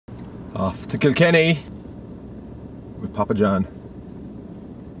Off to Kilkenny with Papa John.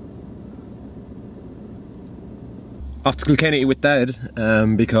 Off to Kilkenny with Dad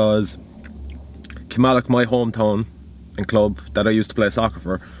because Kilmallock, my hometown and club that I used to play soccer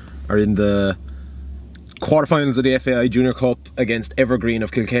for, are in the quarterfinals of the FAI Junior Cup against Evergreen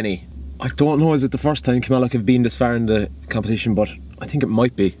of Kilkenny. I don't know, is it the first time Kilmallock have been this far in the competition, but I think it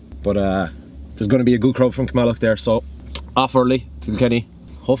might be. But there's going to be a good crowd from Kilmallock there, so off early to Kilkenny.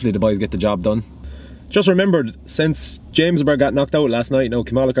 Hopefully the boys get the job done. Just remembered, since Jamesburg got knocked out last night, now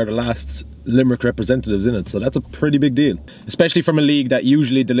Kilmallock are the last Limerick representatives in it, so that's a pretty big deal. Especially from a league that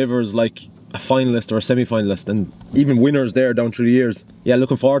usually delivers like a finalist or a semi-finalist, and even winners there down through the years. Yeah,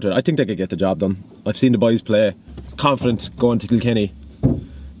 looking forward to it. I think they could get the job done. I've seen the boys play. Confident going to Kilkenny.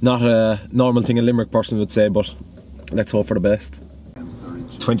 Not a normal thing a Limerick person would say, but let's hope for the best.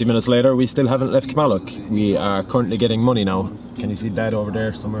 20 minutes later, we still haven't left Kilmallock. We are currently getting money now. Can you see Dad over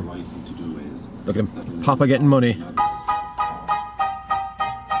there somewhere? Look at him. Papa getting money.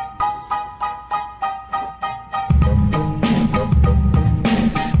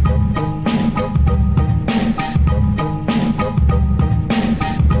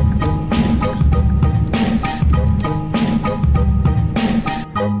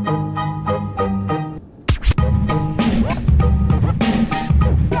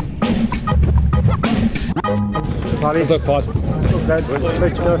 Let's look, Pod. Let's look,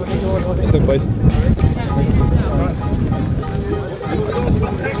 boys.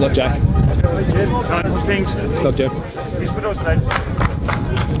 Let's look, Jack. Let's look, Jim. He's with us, lads.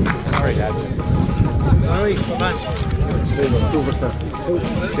 Alright, lads. Alright, good match.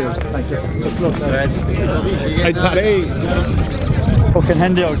 Cheers. Thank you. Let's look, lads. Hey, Paddy. Fucking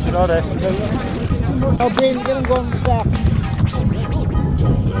handy out, you know that? Now, Ben, get him going back.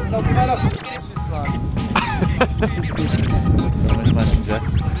 Now, come on up.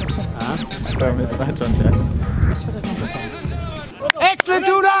 Excellent,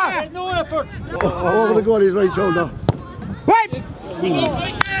 do that! No effort! Over the goalie's right shoulder. Wait!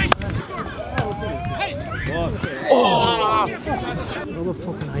 Oh! Another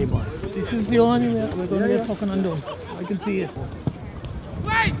fucking high ball. This is the only way we're going to get fucking undone. I can see it.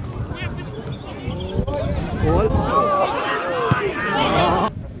 Goal.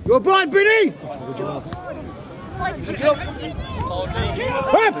 Good ball, Billy! Hit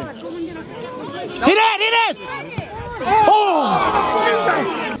it! Hit it! Oh!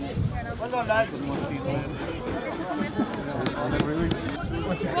 Well done, lads.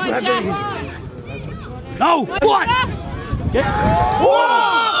 No! What? Get. Whoa!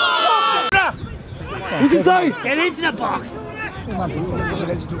 Who's inside? Get into the box.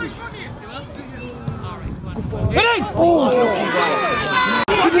 Hit it! Oh!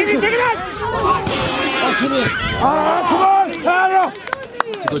 Continue, take it out! Come on, Carlo!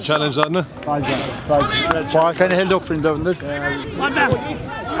 It's a good challenge, isn't it? Well, kind of held up for him, doesn't it? One back.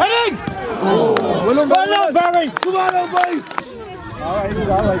 Heading! Oh, well done, Barry! Come on, boys! Alright, he's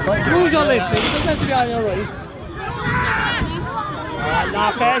alright, boy. Who's on left? He doesn't have to be on your right.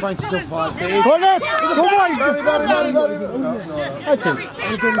 Thanks so far, please. Hold it! Come on! That's it.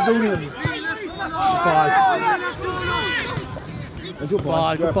 Everything's zooming. Good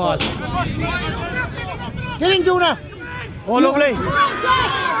ball. Good ball. Get in, Duna! Oh, lovely!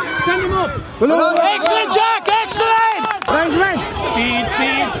 Stand him up! Hello. Excellent, Jack! Excellent! Benjamin! Speed!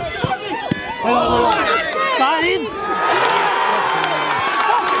 Start in!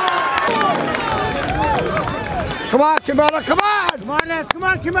 Come on, Kilmallock, come on! Come on, lads, come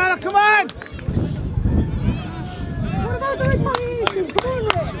on, Kilmallock, come on! What about the right? Come on,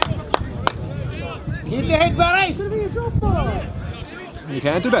 keep the head, Barry! Should be a drop ball. You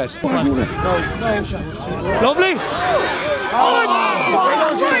can't do that. Lovely! Oh,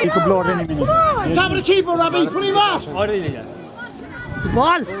 you could blow it any minute. Top of the keeper, Robbie, put him off! Good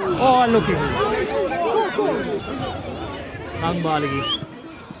ball! Oh, lucky. Long ball again.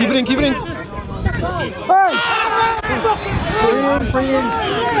 Keep it in. Hey! Free in.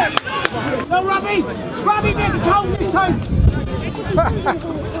 No, Robbie! Robbie missed out this time!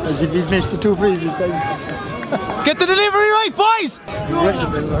 As if he's missed the two previous times. Get the delivery right, boys!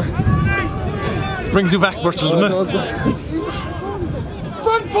 Brings you back, Birch, doesn't it?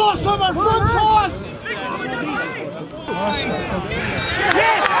 Front post, someone! Front post!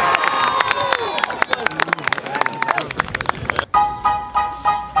 Yes!